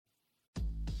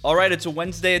All right, it's a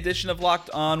Wednesday edition of Locked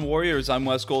On Warriors. I'm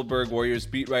Wes Goldberg, Warriors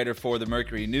beat writer for the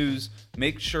Mercury News.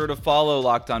 Make sure to follow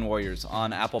Locked On Warriors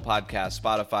on Apple Podcasts,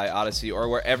 Spotify, Odyssey, or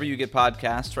wherever you get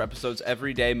podcasts for episodes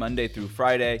every day, Monday through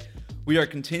Friday. We are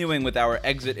continuing with our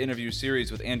exit interview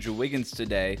series with Andrew Wiggins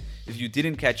today. If you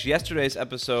didn't catch yesterday's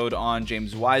episode on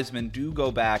James Wiseman, do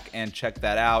go back and check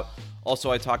that out.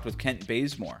 Also, I talked with Kent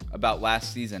Bazemore about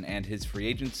last season and his free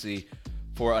agency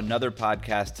for another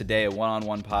podcast today, a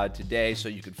one-on-one pod today, so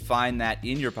you could find that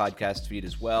in your podcast feed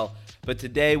as well. But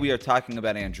today we are talking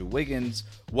about Andrew Wiggins,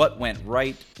 what went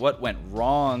right, what went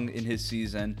wrong in his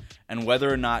season, and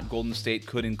whether or not Golden State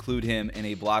could include him in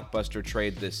a blockbuster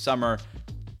trade this summer.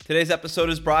 Today's episode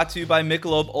is brought to you by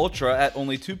Michelob Ultra. At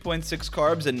only 2.6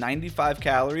 carbs and 95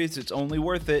 calories, it's only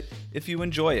worth it if you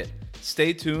enjoy it.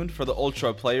 Stay tuned for the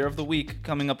Ultra Player of the Week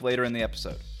coming up later in the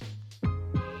episode.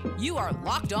 You are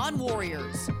Locked On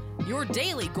Warriors, your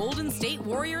daily Golden State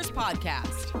Warriors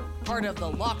podcast. Part of the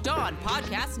Locked On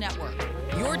Podcast Network,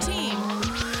 your team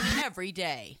every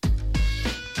day.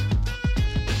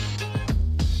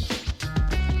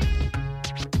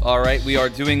 All right, we are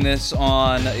doing this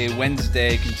on a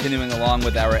Wednesday, continuing along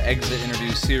with our exit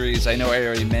interview series. I know I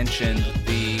already mentioned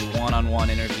the one-on-one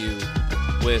interview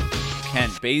with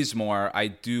Kent Bazemore. I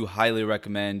do highly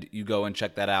recommend you go and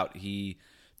check that out. He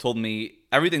told me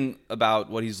everything about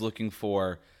what he's looking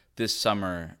for this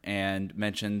summer and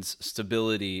mentions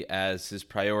stability as his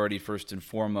priority first and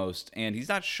foremost. And he's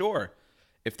not sure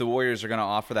if the Warriors are going to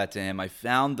offer that to him. I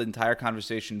found the entire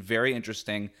conversation very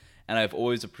interesting, and I've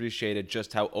always appreciated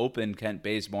just how open Kent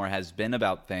Bazemore has been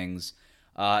about things.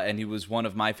 And he was one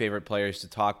of my favorite players to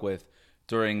talk with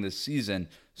during this season.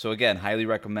 So again, highly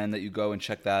recommend that you go and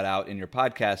check that out in your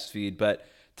podcast feed. But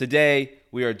today,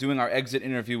 we are doing our exit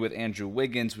interview with Andrew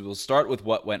Wiggins. We will start with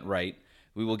what went right.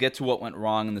 We will get to what went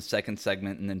wrong in the second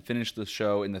segment and then finish the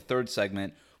show in the third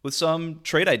segment with some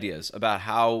trade ideas about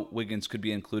how Wiggins could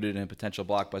be included in a potential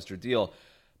blockbuster deal.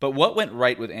 But what went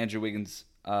right with Andrew Wiggins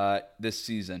this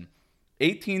season?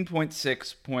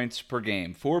 18.6 points per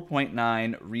game,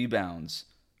 4.9 rebounds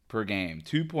per game,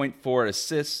 2.4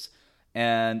 assists,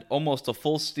 and almost a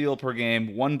full steal per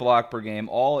game, 1 block per game,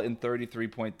 all in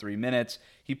 33.3 minutes.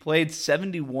 He played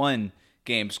 71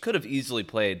 games, could have easily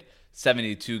played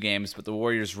 72 games, but the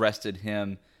Warriors rested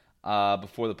him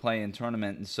before the play-in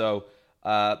tournament. And so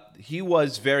he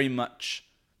was very much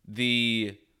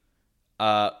the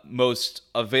most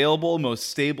available, most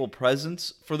stable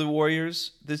presence for the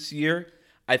Warriors this year.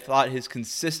 I thought his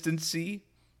consistency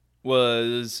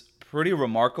was pretty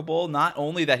remarkable. Not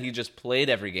only that he just played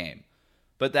every game,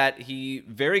 but that he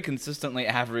very consistently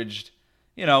averaged,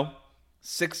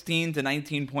 16 to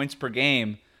 19 points per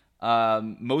game.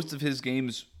 Most of his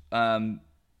games,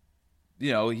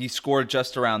 he scored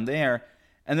just around there.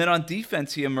 And then on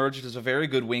defense, he emerged as a very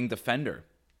good wing defender.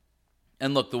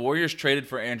 And look, the Warriors traded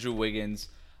for Andrew Wiggins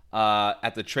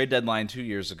at the trade deadline 2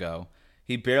 years ago.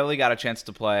 He barely got a chance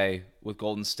to play with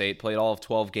Golden State, played all of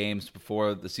 12 games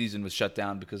before the season was shut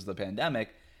down because of the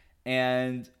pandemic.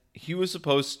 And he was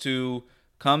supposed to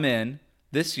come in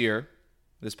this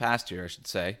past year, I should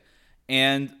say,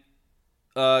 and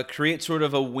create sort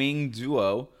of a wing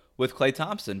duo with Klay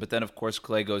Thompson. But then, of course,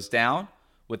 Klay goes down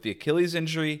with the Achilles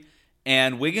injury,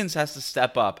 and Wiggins has to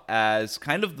step up as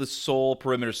kind of the sole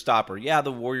perimeter stopper. Yeah,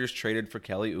 the Warriors traded for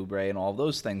Kelly Oubre and all of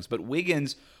those things, but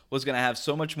Wiggins was going to have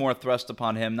so much more thrust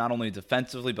upon him, not only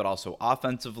defensively, but also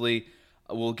offensively.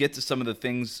 We'll get to some of the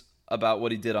things about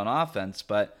what he did on offense,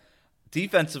 but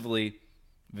defensively,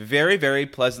 very, very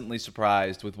pleasantly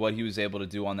surprised with what he was able to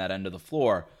do on that end of the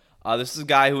floor. This is a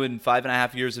guy who in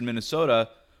 5.5 years in Minnesota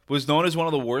was known as one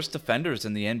of the worst defenders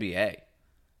in the NBA.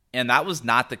 And that was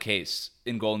not the case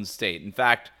in Golden State. In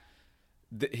fact,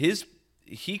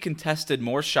 he contested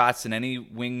more shots than any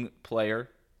wing player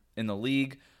in the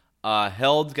league,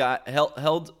 held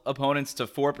opponents to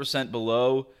 4%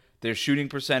 below their shooting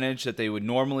percentage that they would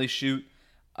normally shoot.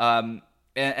 And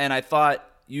I thought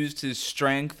used his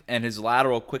strength and his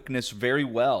lateral quickness very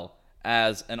well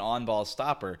as an on-ball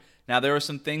stopper. Now, there are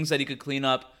some things that he could clean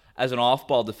up as an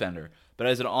off-ball defender, but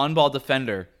as an on-ball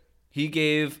defender, he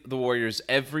gave the Warriors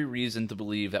every reason to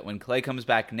believe that when Klay comes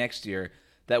back next year,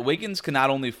 that Wiggins can not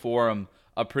only form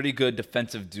a pretty good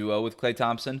defensive duo with Klay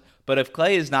Thompson, but if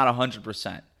Klay is not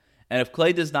 100%, and if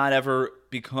Klay does not ever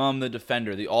become the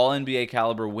defender, the all-NBA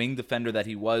caliber wing defender that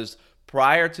he was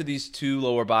prior to these two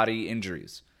lower body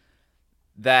injuries,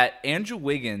 that Andrew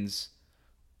Wiggins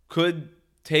could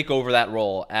take over that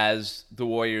role as the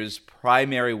Warriors'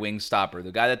 primary wing stopper,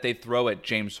 the guy that they throw at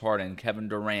James Harden, Kevin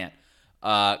Durant,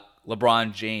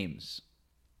 LeBron James,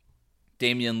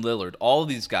 Damian Lillard, all of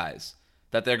these guys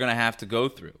that they're going to have to go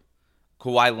through.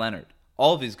 Kawhi Leonard,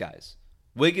 all of these guys.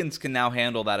 Wiggins can now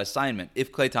handle that assignment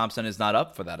if Klay Thompson is not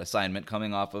up for that assignment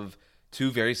coming off of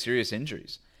 2 very serious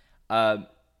injuries.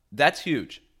 That's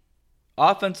huge.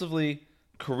 Offensively,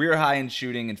 career high in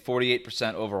shooting and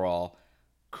 48% overall.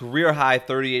 Career high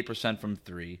 38% from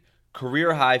 3.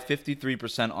 Career high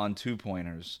 53% on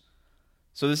 2-pointers.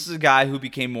 So this is a guy who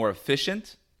became more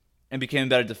efficient and became a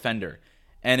better defender.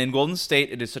 And in Golden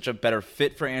State, it is such a better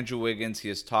fit for Andrew Wiggins. He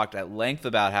has talked at length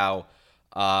about how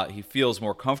he feels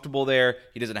more comfortable there.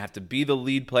 He doesn't have to be the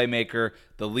lead playmaker.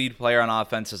 The lead player on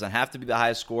offense doesn't have to be the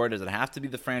highest scorer. Doesn't have to be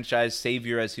the franchise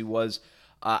savior as he was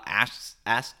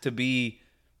asked to be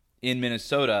in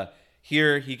Minnesota.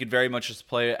 Here, he could very much just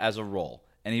play as a role.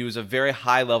 And he was a very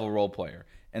high-level role player.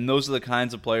 And those are the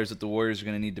kinds of players that the Warriors are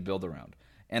going to need to build around.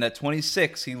 And at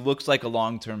 26, he looks like a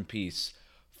long-term piece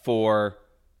for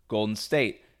Golden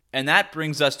State. And that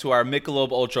brings us to our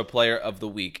Michelob Ultra Player of the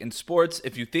Week. In sports,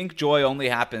 if you think joy only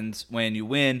happens when you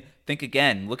win, think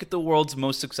again. Look at the world's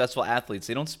most successful athletes.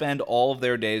 They don't spend all of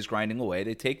their days grinding away.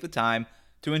 They take the time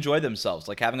to enjoy themselves,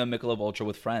 like having a Michelob Ultra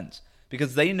with friends,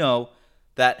 because they know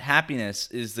that happiness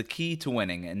is the key to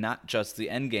winning, and not just the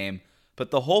end game,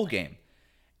 but the whole game.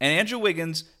 And Andrew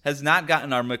Wiggins has not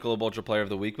gotten our Michelob Ultra Player of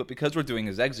the Week, but because we're doing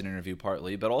his exit interview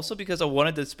partly, but also because I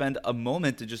wanted to spend a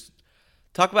moment to just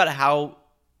talk about how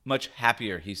much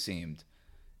happier he seemed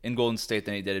in Golden State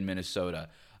than he did in Minnesota.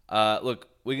 Look,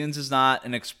 Wiggins is not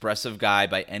an expressive guy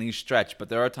by any stretch, but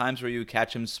there are times where you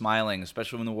catch him smiling,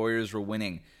 especially when the Warriors were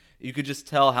winning. You could just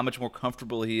tell how much more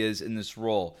comfortable he is in this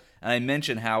role. And I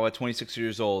mentioned how at 26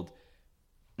 years old,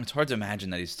 it's hard to imagine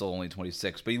that he's still only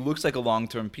 26, but he looks like a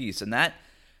long-term piece. And that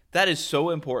is so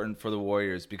important for the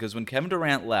Warriors, because when Kevin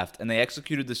Durant left and they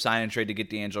executed the sign and trade to get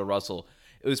D'Angelo Russell,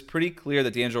 it was pretty clear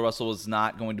that D'Angelo Russell was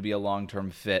not going to be a long-term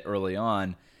fit early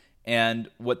on. And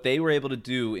what they were able to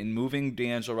do in moving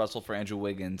D'Angelo Russell for Andrew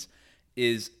Wiggins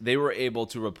is they were able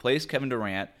to replace Kevin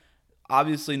Durant.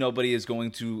 Obviously, nobody is going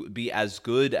to be as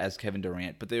good as Kevin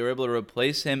Durant, but they were able to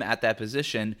replace him at that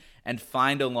position and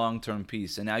find a long-term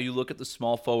piece. And now you look at the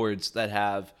small forwards that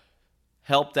have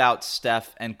helped out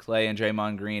Steph and Klay and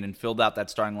Draymond Green and filled out that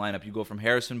starting lineup. You go from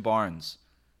Harrison Barnes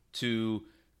to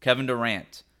Kevin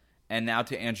Durant and now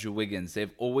to Andrew Wiggins.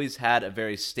 They've always had a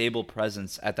very stable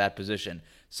presence at that position.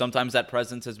 Sometimes that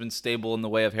presence has been stable in the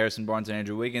way of Harrison Barnes and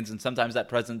Andrew Wiggins, and sometimes that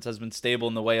presence has been stable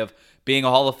in the way of being a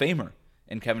Hall of Famer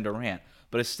in Kevin Durant,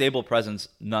 but a stable presence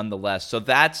nonetheless. So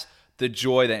that's the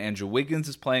joy that Andrew Wiggins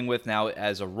is playing with now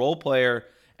as a role player,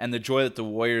 and the joy that the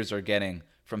Warriors are getting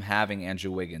from having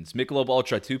Andrew Wiggins. Michelob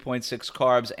Ultra, 2.6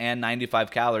 carbs and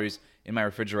 95 calories in my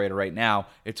refrigerator right now.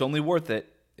 It's only worth it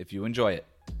if you enjoy it.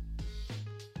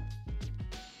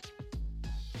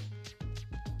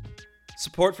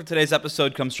 Support for today's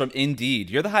episode comes from Indeed.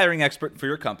 You're the hiring expert for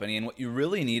your company, and what you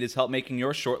really need is help making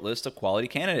your short list of quality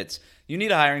candidates. You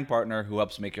need a hiring partner who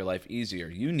helps make your life easier.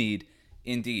 You need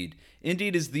Indeed.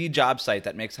 Indeed is the job site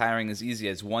that makes hiring as easy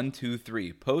as 1, 2,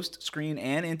 3. Post, screen,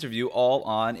 and interview all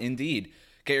on Indeed.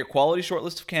 Get your quality short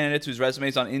list of candidates whose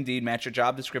resumes on Indeed match your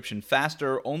job description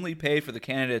faster. Only pay for the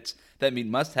candidates that meet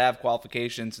must-have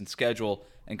qualifications, and schedule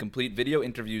and complete video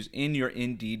interviews in your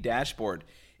Indeed dashboard.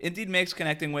 Indeed makes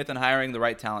connecting with and hiring the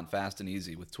right talent fast and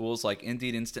easy, with tools like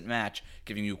Indeed Instant Match,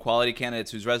 giving you quality candidates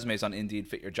whose resumes on Indeed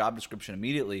fit your job description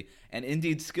immediately, and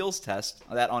Indeed Skills Test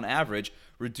that, on average,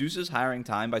 reduces hiring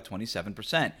time by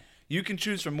 27%. You can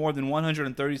choose from more than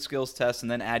 130 skills tests and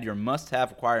then add your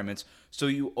must-have requirements, so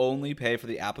you only pay for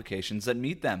the applications that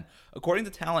meet them. According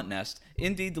to Talent Nest,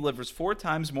 Indeed delivers 4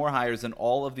 times more hires than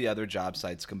all of the other job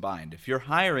sites combined. If you're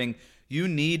hiring, you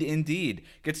need Indeed.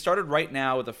 Get started right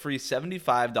now with a free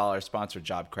 $75 sponsored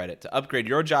job credit to upgrade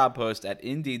your job post at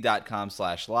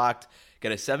Indeed.com/locked.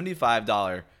 Get a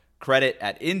 $75 credit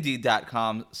at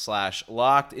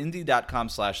Indeed.com/locked.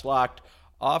 Indeed.com/locked.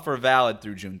 Offer valid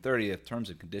through June 30th. Terms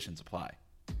and conditions apply.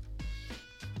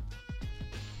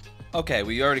 Okay,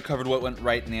 we already covered what went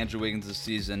right in Andrew Wiggins'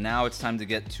 season. Now it's time to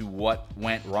get to what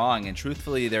went wrong. And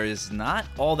truthfully, there is not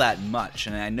all that much.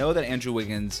 And I know that Andrew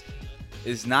Wiggins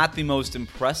is not the most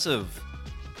impressive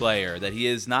player, that he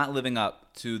is not living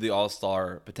up to the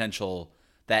all-star potential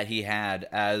that he had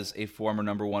as a former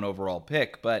number 1 overall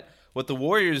pick. But what the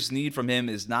Warriors need from him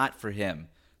is not for him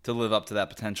to live up to that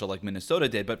potential like Minnesota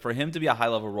did, but for him to be a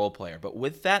high-level role player. But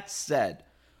with that said,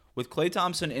 with Klay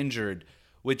Thompson injured,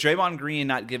 with Draymond Green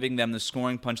not giving them the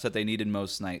scoring punch that they needed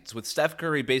most nights, with Steph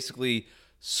Curry basically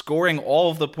scoring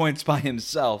all of the points by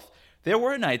himself, there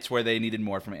were nights where they needed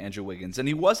more from Andrew Wiggins, and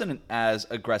he wasn't as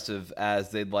aggressive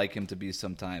as they'd like him to be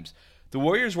sometimes. The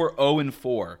Warriors were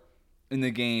 0-4 in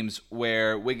the games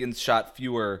where Wiggins shot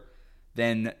fewer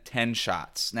than 10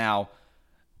 shots. Now,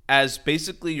 as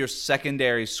basically your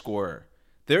secondary scorer.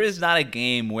 There is not a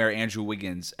game where Andrew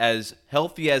Wiggins, as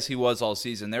healthy as he was all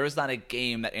season, there is not a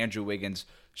game that Andrew Wiggins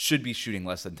should be shooting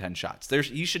less than 10 shots.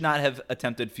 He should not have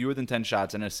attempted fewer than 10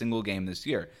 shots in a single game this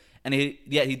year. And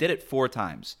yet he did it 4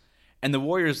 times. And the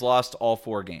Warriors lost all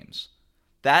 4 games.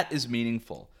 That is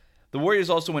meaningful. The Warriors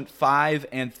also went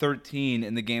 5-13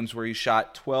 in the games where he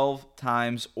shot 12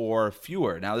 times or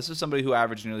fewer. Now, this is somebody who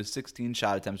averaged nearly 16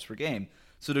 shot attempts per game.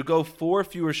 So to go 4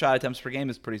 fewer shot attempts per game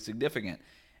is pretty significant.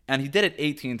 And he did it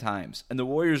 18 times. And the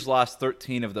Warriors lost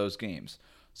 13 of those games.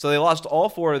 So they lost all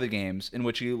 4 of the games in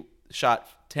which he shot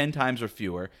 10 times or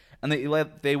fewer. And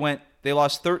they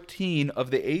lost 13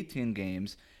 of the 18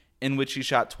 games in which he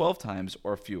shot 12 times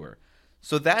or fewer.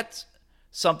 So that's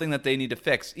something that they need to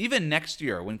fix. Even next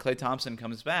year, when Klay Thompson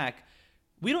comes back,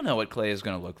 we don't know what Klay is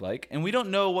going to look like, and we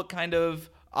don't know what kind of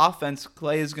offense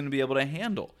Klay is going to be able to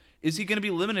handle. Is he going to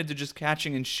be limited to just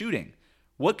catching and shooting?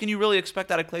 What can you really expect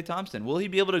out of Klay Thompson? Will he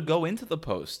be able to go into the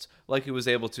post like he was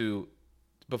able to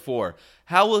before?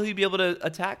 How will he be able to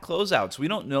attack closeouts? We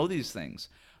don't know these things.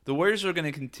 The Warriors are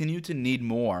going to continue to need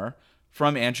more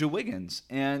from Andrew Wiggins,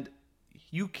 and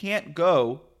you can't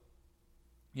go,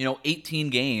 18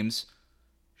 games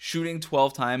shooting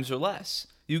 12 times or less.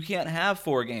 You can't have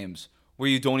 4 games where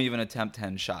you don't even attempt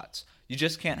 10 shots. You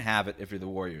just can't have it if you're the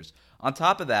Warriors. On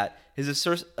top of that,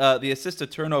 the assist to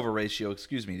turnover ratio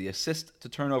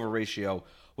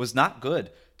was not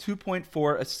good.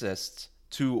 2.4 assists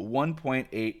to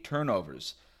 1.8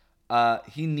 turnovers.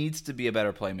 He needs to be a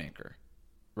better playmaker,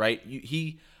 right?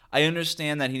 I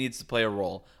understand that he needs to play a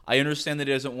role. I understand that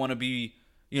he doesn't want to be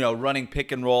running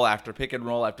pick and roll after pick and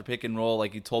roll after pick and roll,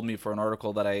 like he told me for an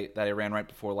article that I ran right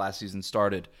before last season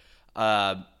started.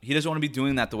 He doesn't want to be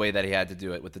doing that the way that he had to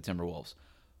do it with the Timberwolves.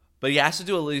 But he has to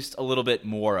do at least a little bit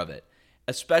more of it,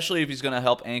 especially if he's going to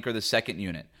help anchor the second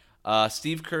unit.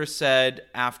 Steve Kerr said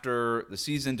after the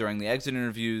season, during the exit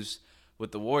interviews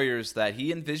with the Warriors, that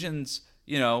he envisions,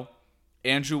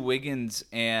 Andrew Wiggins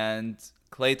and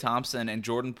Klay Thompson and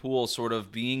Jordan Poole sort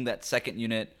of being that second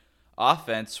unit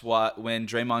offense when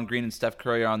Draymond Green and Steph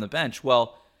Curry are on the bench.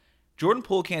 Well, Jordan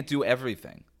Poole can't do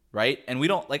everything, right? And we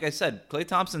don't, like I said, Klay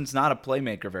Thompson's not a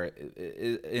playmaker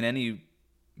in any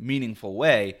meaningful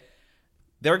way.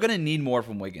 They're going to need more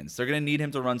from Wiggins. They're going to need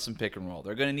him to run some pick and roll.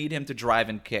 They're going to need him to drive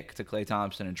and kick to Klay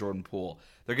Thompson and Jordan Poole.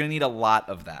 They're going to need a lot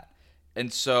of that.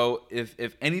 And so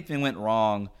if anything went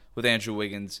wrong with Andrew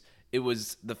Wiggins, it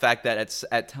was the fact that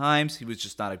at times he was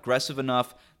just not aggressive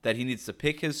enough, that he needs to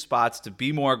pick his spots to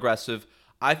be more aggressive.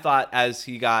 I thought as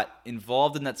he got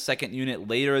involved in that second unit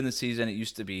later in the season, it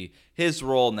used to be his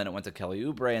role, and then it went to Kelly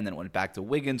Oubre, and then it went back to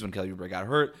Wiggins when Kelly Oubre got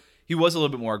hurt. He was a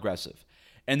little bit more aggressive.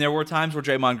 And there were times where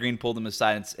Draymond Green pulled him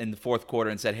aside in the fourth quarter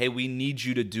and said, hey, we need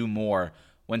you to do more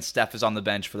when Steph is on the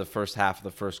bench for the first half of the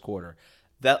first quarter.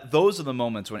 Those are the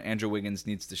moments when Andrew Wiggins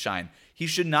needs to shine. He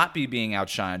should not be being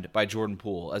outshined by Jordan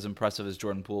Poole, as impressive as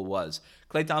Jordan Poole was.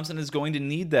 Klay Thompson is going to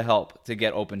need the help to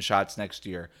get open shots next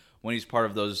year when he's part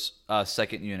of those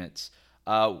second units.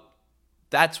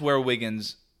 That's where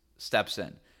Wiggins steps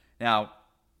in. Now,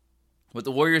 what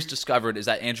the Warriors discovered is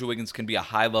that Andrew Wiggins can be a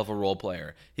high-level role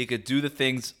player. He could do the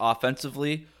things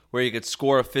offensively where he could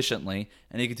score efficiently,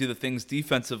 and he could do the things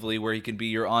defensively where he can be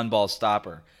your on-ball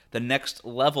stopper. The next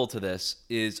level to this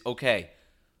is, okay,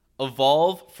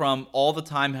 evolve from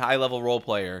all-the-time high-level role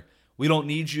player. We don't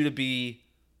need you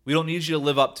to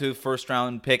live up to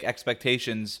first-round pick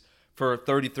expectations for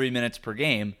 33 minutes per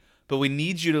game, but we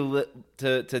need you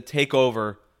to take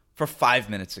over for 5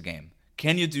 minutes a game.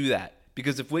 Can you do that?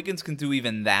 Because if Wiggins can do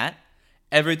even that,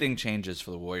 everything changes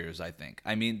for the Warriors, I think.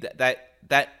 I mean,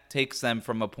 that takes them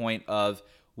from a point of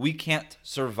we can't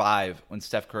survive when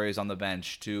Steph Curry is on the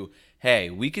bench to, hey,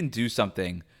 we can do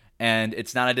something, and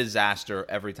it's not a disaster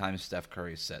every time Steph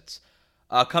Curry sits.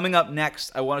 Coming up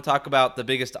next, I want to talk about the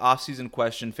biggest offseason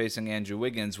question facing Andrew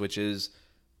Wiggins, which is,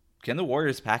 can the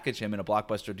Warriors package him in a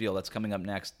blockbuster deal? That's coming up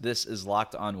next. This is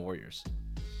Locked On Warriors.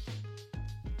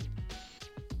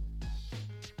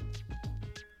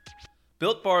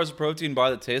 Built Bar is a protein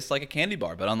bar that tastes like a candy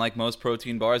bar, but unlike most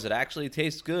protein bars, it actually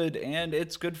tastes good, and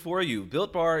it's good for you.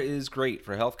 Built Bar is great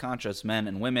for health-conscious men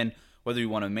and women, whether you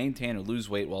want to maintain or lose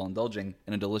weight while indulging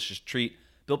in a delicious treat.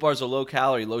 Built Bars are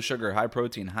low-calorie, low-sugar,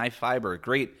 high-protein, high-fiber,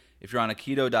 great if you're on a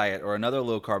keto diet or another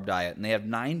low-carb diet, and they have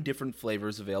 9 different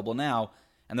flavors available now,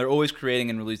 and they're always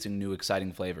creating and releasing new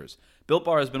exciting flavors. Built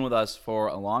Bar has been with us for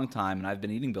a long time, and I've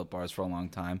been eating Built Bars for a long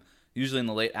time, usually in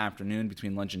the late afternoon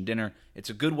between lunch and dinner. It's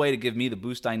a good way to give me the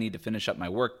boost I need to finish up my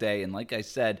workday, and like I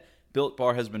said, Built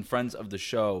Bar has been friends of the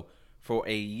show for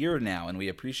a year now, and we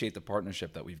appreciate the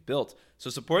partnership that we've built. So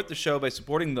support the show by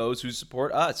supporting those who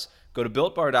support us. Go to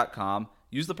BuiltBar.com,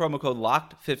 use the promo code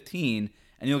LOCKED15,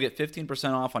 and you'll get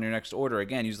 15% off on your next order.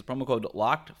 Again, use the promo code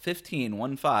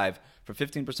LOCKED15 for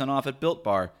 15% off at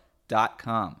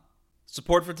BuiltBar.com.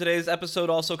 Support for today's episode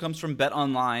also comes from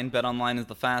BetOnline. BetOnline is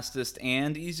the fastest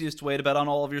and easiest way to bet on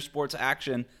all of your sports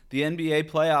action. The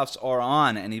NBA playoffs are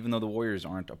on, and even though the Warriors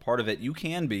aren't a part of it, you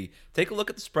can be. Take a look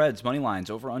at the spreads, money lines,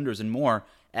 over-unders, and more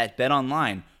at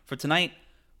BetOnline. For tonight,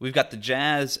 we've got the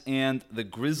Jazz and the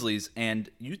Grizzlies, and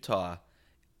Utah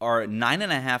are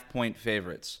 9.5-point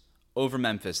favorites over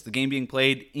Memphis. The game being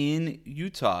played in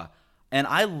Utah, and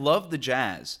I love the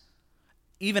Jazz.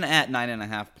 Even at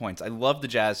 9.5 points, I love the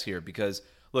Jazz here because,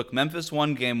 look, Memphis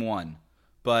won game 1,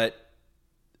 but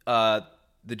the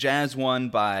Jazz won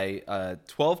by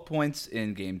 12 points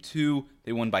in game 2.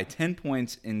 They won by 10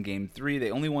 points in game 3. They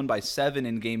only won by 7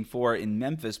 in game 4 in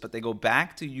Memphis, but they go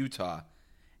back to Utah.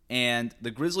 And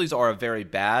the Grizzlies are a very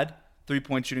bad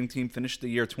three-point shooting team, finished the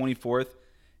year 24th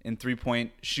in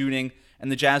three-point shooting,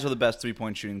 and the Jazz are the best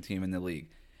three-point shooting team in the league.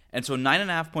 And so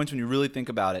 9.5 points, when you really think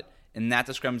about it, and that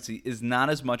discrepancy is not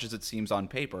as much as it seems on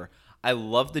paper. I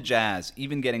love the Jazz,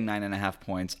 even getting 9.5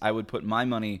 points. I would put my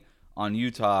money on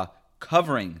Utah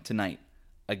covering tonight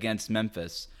against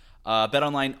Memphis.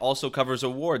 BetOnline also covers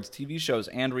awards, TV shows,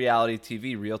 and reality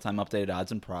TV, real-time updated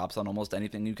odds and props on almost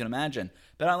anything you can imagine.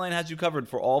 BetOnline has you covered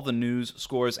for all the news,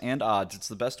 scores, and odds. It's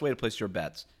the best way to place your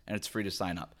bets, and it's free to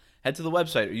sign up. Head to the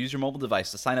website or use your mobile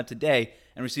device to sign up today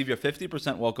and receive your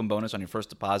 50% welcome bonus on your first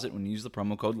deposit when you use the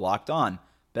promo code LOCKEDON.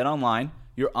 BetOnline,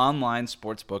 your online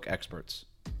sportsbook experts.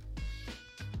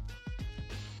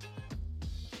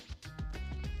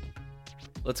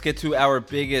 Let's get to our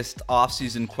biggest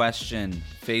offseason question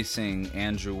facing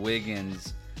Andrew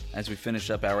Wiggins as we finish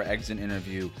up our exit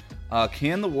interview.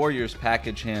 Can the Warriors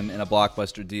package him in a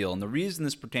blockbuster deal? And the reason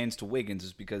this pertains to Wiggins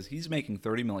is because he's making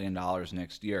 $30 million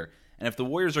next year. And if the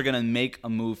Warriors are going to make a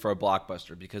move for a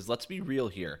blockbuster, because let's be real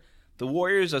here, the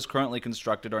Warriors, as currently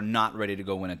constructed, are not ready to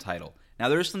go win a title. Now,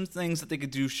 there's some things that they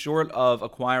could do short of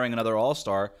acquiring another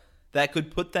All-Star that could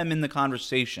put them in the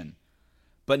conversation,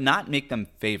 but not make them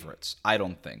favorites, I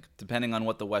don't think, depending on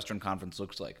what the Western Conference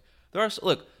looks like.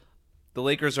 Look, the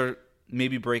Lakers are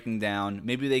maybe breaking down.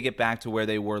 Maybe they get back to where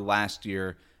they were last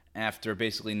year after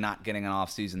basically not getting an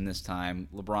offseason this time.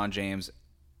 LeBron James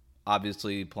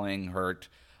obviously playing hurt.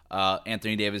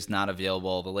 Anthony Davis not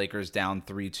available. The Lakers down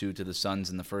 3-2 to the Suns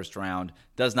in the first round.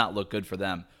 Does not look good for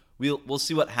them. We'll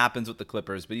see what happens with the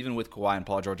Clippers, but even with Kawhi and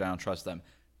Paul George, I don't trust them.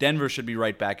 Denver should be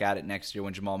right back at it next year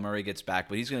when Jamal Murray gets back,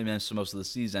 but he's going to miss most of the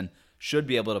season. Should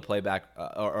be able to play back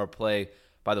or play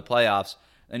by the playoffs.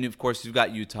 And, of course, you've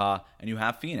got Utah and you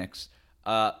have Phoenix.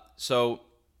 So,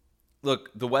 look,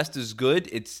 the West is good.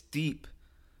 It's deep.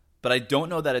 But I don't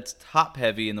know that it's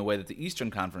top-heavy in the way that the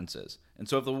Eastern Conference is. And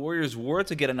so if the Warriors were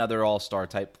to get another all-star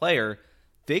type player,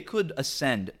 they could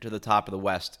ascend to the top of the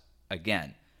West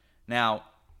again. Now,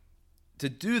 to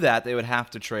do that, they would have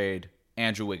to trade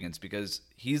Andrew Wiggins because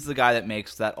he's the guy that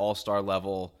makes that all-star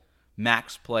level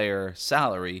max player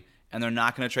salary, and they're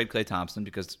not going to trade Klay Thompson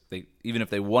because even if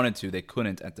they wanted to, they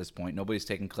couldn't at this point. Nobody's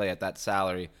taking Klay at that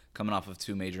salary coming off of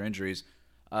 2 major injuries.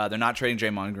 They're not trading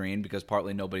Draymond Green because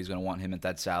partly nobody's going to want him at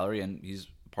that salary, and he's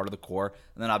part of the core.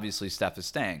 And then obviously Steph is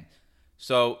staying.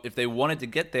 So if they wanted to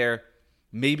get there,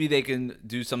 maybe they can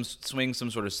do some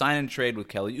sort of sign and trade with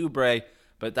Kelly Oubre,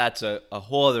 but that's a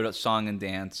whole other song and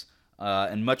dance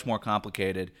and much more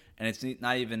complicated. And it's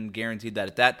not even guaranteed that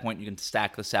at that point you can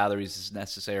stack the salaries as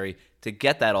necessary to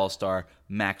get that all-star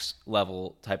max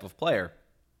level type of player.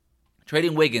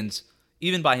 Trading Wiggins,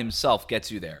 even by himself,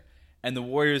 gets you there. And the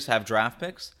Warriors have draft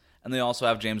picks, and they also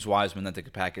have James Wiseman that they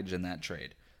could package in that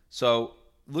trade. So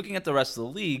looking at the rest of the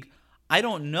league, I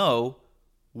don't know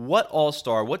what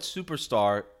all-star, what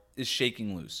superstar is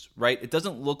shaking loose, right? It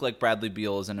doesn't look like Bradley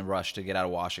Beal is in a rush to get out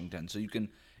of Washington. So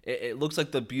it looks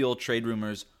like the Beal trade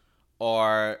rumors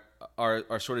are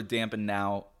sort of dampened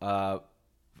now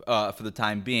for the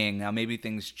time being. Now maybe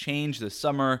things change this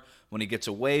summer when he gets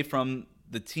away from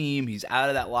the team. He's out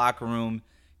of that locker room.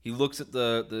 He looks at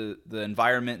the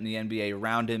environment in the NBA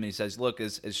around him, and he says, look,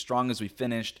 as strong as we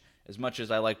finished, as much as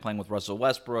I like playing with Russell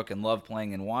Westbrook and love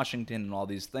playing in Washington and all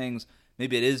these things,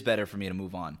 maybe it is better for me to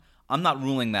move on. I'm not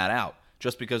ruling that out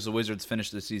just because the Wizards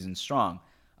finished the season strong.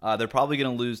 They're probably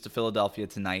going to lose to Philadelphia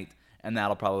tonight, and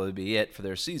that'll probably be it for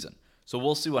their season. So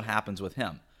we'll see what happens with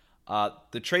him.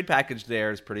 The trade package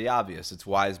there is pretty obvious. It's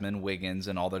Wiseman, Wiggins,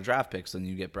 and all their draft picks, and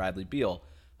you get Bradley Beal.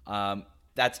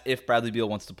 That's if Bradley Beal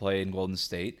wants to play in Golden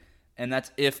State, and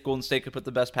that's if Golden State could put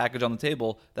the best package on the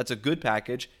table. That's a good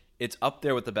package. It's up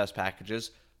there with the best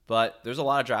packages, But there's a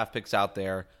lot of draft picks out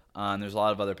there. And there's a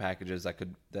lot of other packages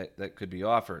that could be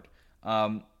offered.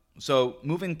 So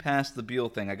moving past the Beal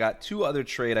thing, I got 2 other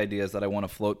trade ideas that I want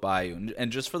to float by you. And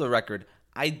just for the record,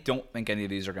 I don't think any of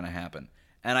these are going to happen.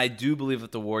 And I do believe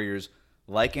that the Warriors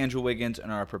like Andrew Wiggins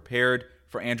and are prepared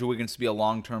for Andrew Wiggins to be a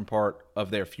long-term part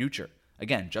of their future.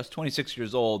 Again, just 26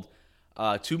 years old,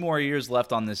 2 more years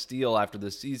left on this deal after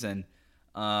this season.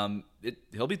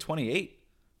 He'll be 28,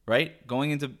 right?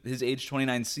 Going into his age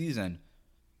 29 season.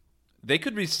 They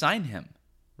could re-sign him,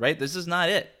 right? This is not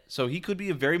it. So he could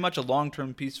be very much a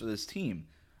long-term piece for this team.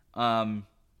 But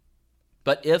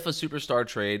if a superstar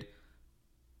trade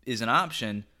is an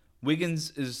option,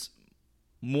 Wiggins is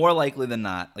more likely than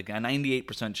not, like a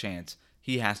 98% chance,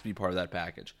 he has to be part of that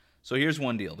package. So here's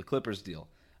one deal, the Clippers deal.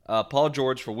 Paul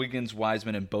George for Wiggins,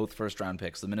 Wiseman, and both first-round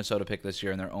picks. The Minnesota pick this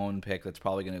year and their own pick that's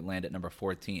probably going to land at number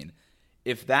 14.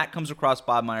 If that comes across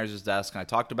Bob Myers' desk, and I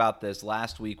talked about this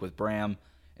last week with Bram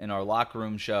in our locker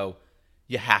room show,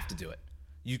 you have to do it.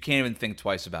 You can't even think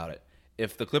twice about it.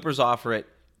 If the Clippers offer it,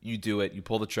 you do it. You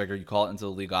pull the trigger. You call it into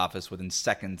the league office within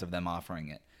seconds of them offering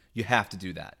it. You have to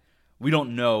do that. We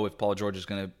don't know if Paul George is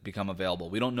going to become available.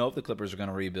 We don't know if the Clippers are going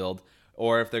to rebuild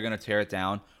or if they're going to tear it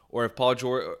down or if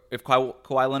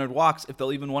Kawhi Leonard walks, if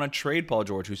they'll even want to trade Paul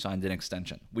George, who signed an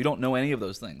extension. We don't know any of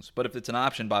those things. But if it's an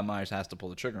option, Bob Myers has to pull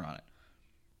the trigger on it.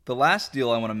 The last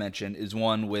deal I want to mention is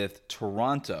one with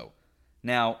Toronto.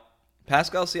 Now,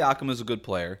 Pascal Siakam is a good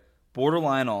player,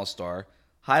 borderline all-star,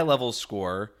 high-level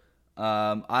scorer.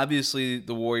 Obviously,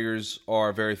 the Warriors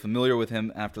are very familiar with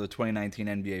him after the 2019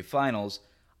 NBA Finals.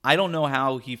 I don't know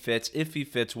how he fits, if he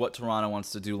fits, what Toronto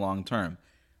wants to do long-term.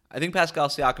 I think Pascal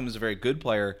Siakam is a very good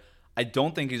player. I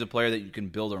don't think he's a player that you can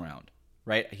build around,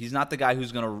 right? He's not the guy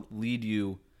who's going to lead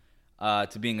you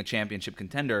to being a championship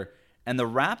contender. And the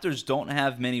Raptors don't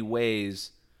have many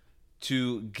ways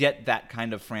to get that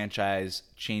kind of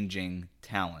franchise-changing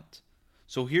talent.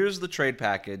 So here's the trade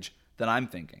package that I'm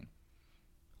thinking.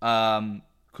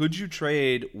 Could you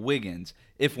trade Wiggins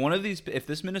if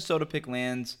this Minnesota pick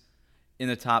lands in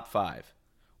the top 5,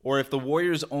 or if the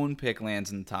Warriors' own pick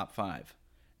lands in the top 5?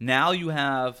 Now you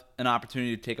have an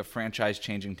opportunity to take a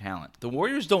franchise-changing talent. The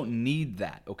Warriors don't need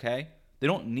that, okay? They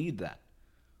don't need that.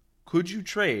 Could you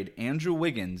trade Andrew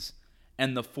Wiggins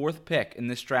and the 4th pick in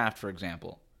this draft, for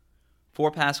example,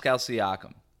 for Pascal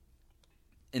Siakam?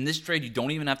 In this trade, you don't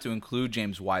even have to include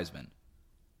James Wiseman.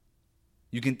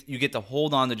 You get to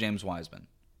hold on to James Wiseman.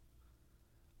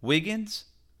 Wiggins,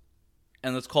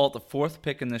 and let's call it the 4th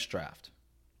pick in this draft.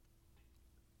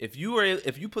 If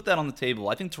you put that on the table,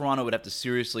 I think Toronto would have to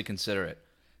seriously consider it.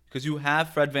 Because you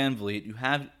have Fred VanVleet, you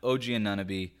have OG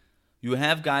Anunoby, you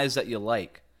have guys that you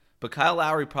like. But Kyle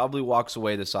Lowry probably walks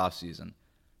away this offseason.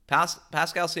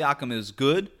 Pascal Siakam is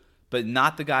good, but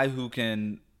not the guy who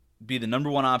can be the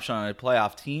number 1 option on a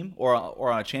playoff team or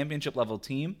on a championship level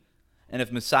team. And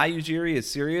if Masai Ujiri is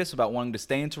serious about wanting to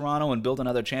stay in Toronto and build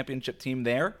another championship team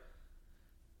there,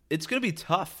 it's going to be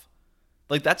tough.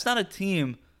 Like, that's not a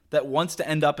team that wants to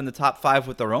end up in the top 5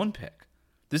 with their own pick.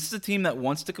 This is a team that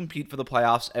wants to compete for the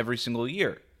playoffs every single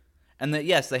year. And that,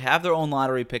 yes, they have their own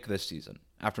lottery pick this season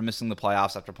after missing the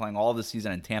playoffs, after playing all of the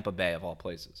season in Tampa Bay, of all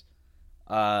places.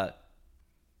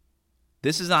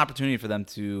 This is an opportunity for them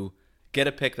to get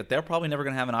a pick that they're probably never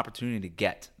going to have an opportunity to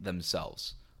get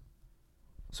themselves.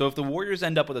 So if the Warriors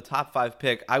end up with a top 5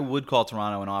 pick, I would call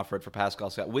Toronto and offer it for Pascal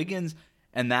Siakam. Wiggins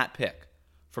and that pick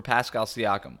for Pascal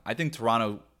Siakam. I think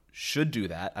Toronto should do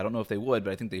that. I don't know if they would,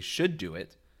 but I think they should do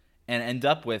it and end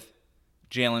up with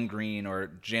Jalen Green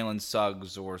or Jalen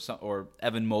Suggs or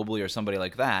Evan Mobley or somebody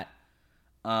like that.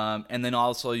 And then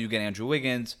also you get Andrew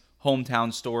Wiggins,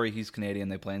 hometown story. He's Canadian.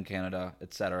 They play in Canada,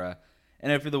 etc.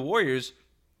 And if you're the Warriors,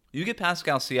 you get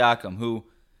Pascal Siakam, who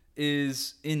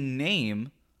is in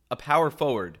name a power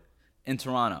forward in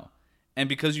Toronto. And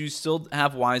because you still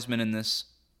have Wiseman in this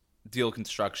deal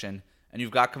construction, and you've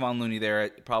got Kevon Looney there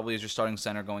probably as your starting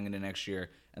center going into next year,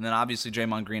 and then obviously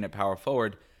Draymond Green at power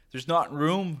forward, there's not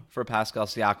room for Pascal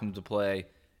Siakam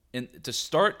to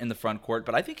start in the front court,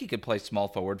 but I think he could play small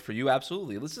forward for you,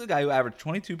 absolutely. This is a guy who averaged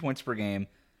 22 points per game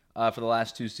for the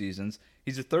last 2 seasons.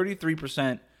 He's a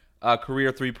 33%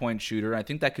 career three-point shooter. I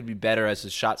think that could be better as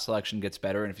his shot selection gets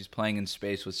better and if he's playing in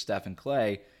space with Steph and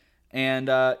Clay. And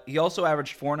he also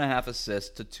averaged 4.5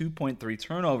 assists to 2.3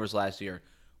 turnovers last year.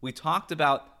 We talked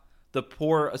about the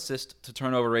poor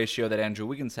assist-to-turnover ratio that Andrew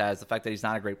Wiggins has, the fact that he's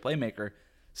not a great playmaker.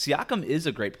 Siakam is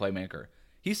a great playmaker.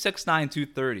 He's 6'9",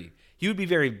 230. He would be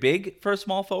very big for a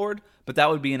small forward, but that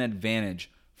would be an advantage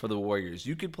for the Warriors.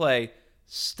 You could play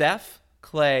Steph,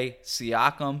 Clay,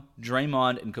 Siakam,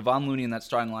 Draymond, and Kevon Looney in that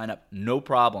starting lineup, no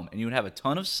problem. And you would have a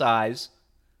ton of size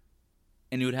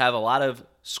and you would have a lot of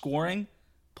scoring,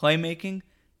 playmaking,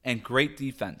 and great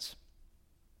defense.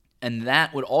 And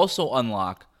that would also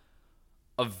unlock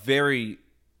a very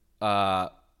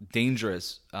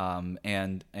dangerous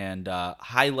and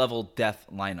high-level depth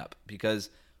lineup, because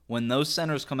when those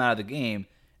centers come out of the game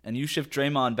and you shift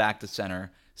Draymond back to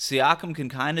center, Siakam can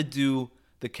kind of do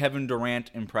the Kevin Durant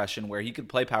impression where he could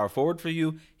play power forward for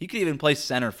you. He could even play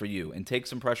center for you and take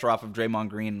some pressure off of Draymond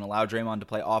Green and allow Draymond to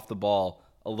play off the ball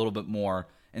a little bit more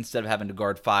instead of having to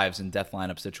guard fives in death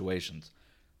lineup situations.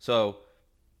 So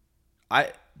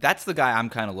that's the guy I'm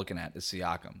kind of looking at is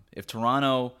Siakam. If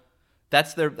Toronto,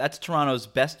 that's Toronto's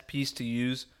best piece to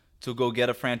use to go get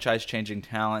a franchise-changing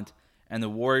talent, and the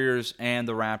Warriors and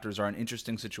the Raptors are an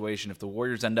interesting situation. If the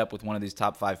Warriors end up with one of these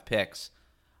top 5 picks,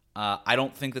 I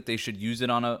don't think that they should use it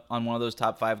on one of those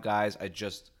top 5 guys. I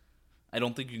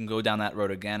don't think you can go down that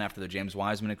road again after the James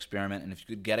Wiseman experiment. And if you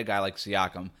could get a guy like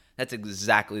Siakam, that's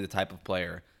exactly the type of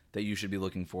player that you should be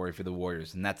looking for if you're the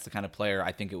Warriors. And that's the kind of player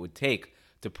I think it would take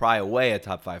to pry away a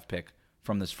top 5 pick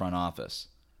from this front office.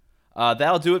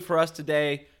 That'll do it for us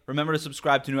today. Remember to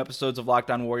subscribe to new episodes of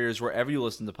Locked On Warriors wherever you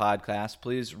listen to podcasts.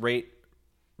 Please rate,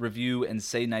 review, and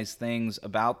say nice things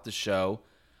about the show.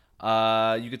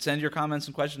 You could send your comments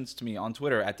and questions to me on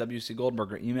Twitter at WC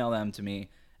Goldberg, or email them to me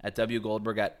at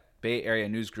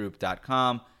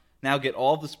wgoldberg@bayareanewsgroup.com. Now get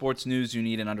all the sports news you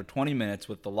need in under 20 minutes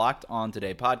with the Locked On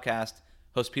Today podcast.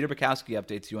 Host Peter Bukowski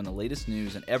updates you on the latest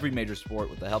news in every major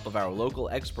sport with the help of our local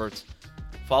experts.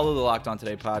 Follow the Locked On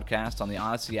Today podcast on the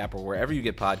Odyssey app or wherever you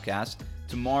get podcasts.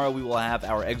 Tomorrow we will have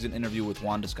our exit interview with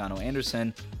Juan Toscano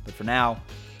Anderson. But for now,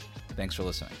 thanks for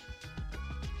listening.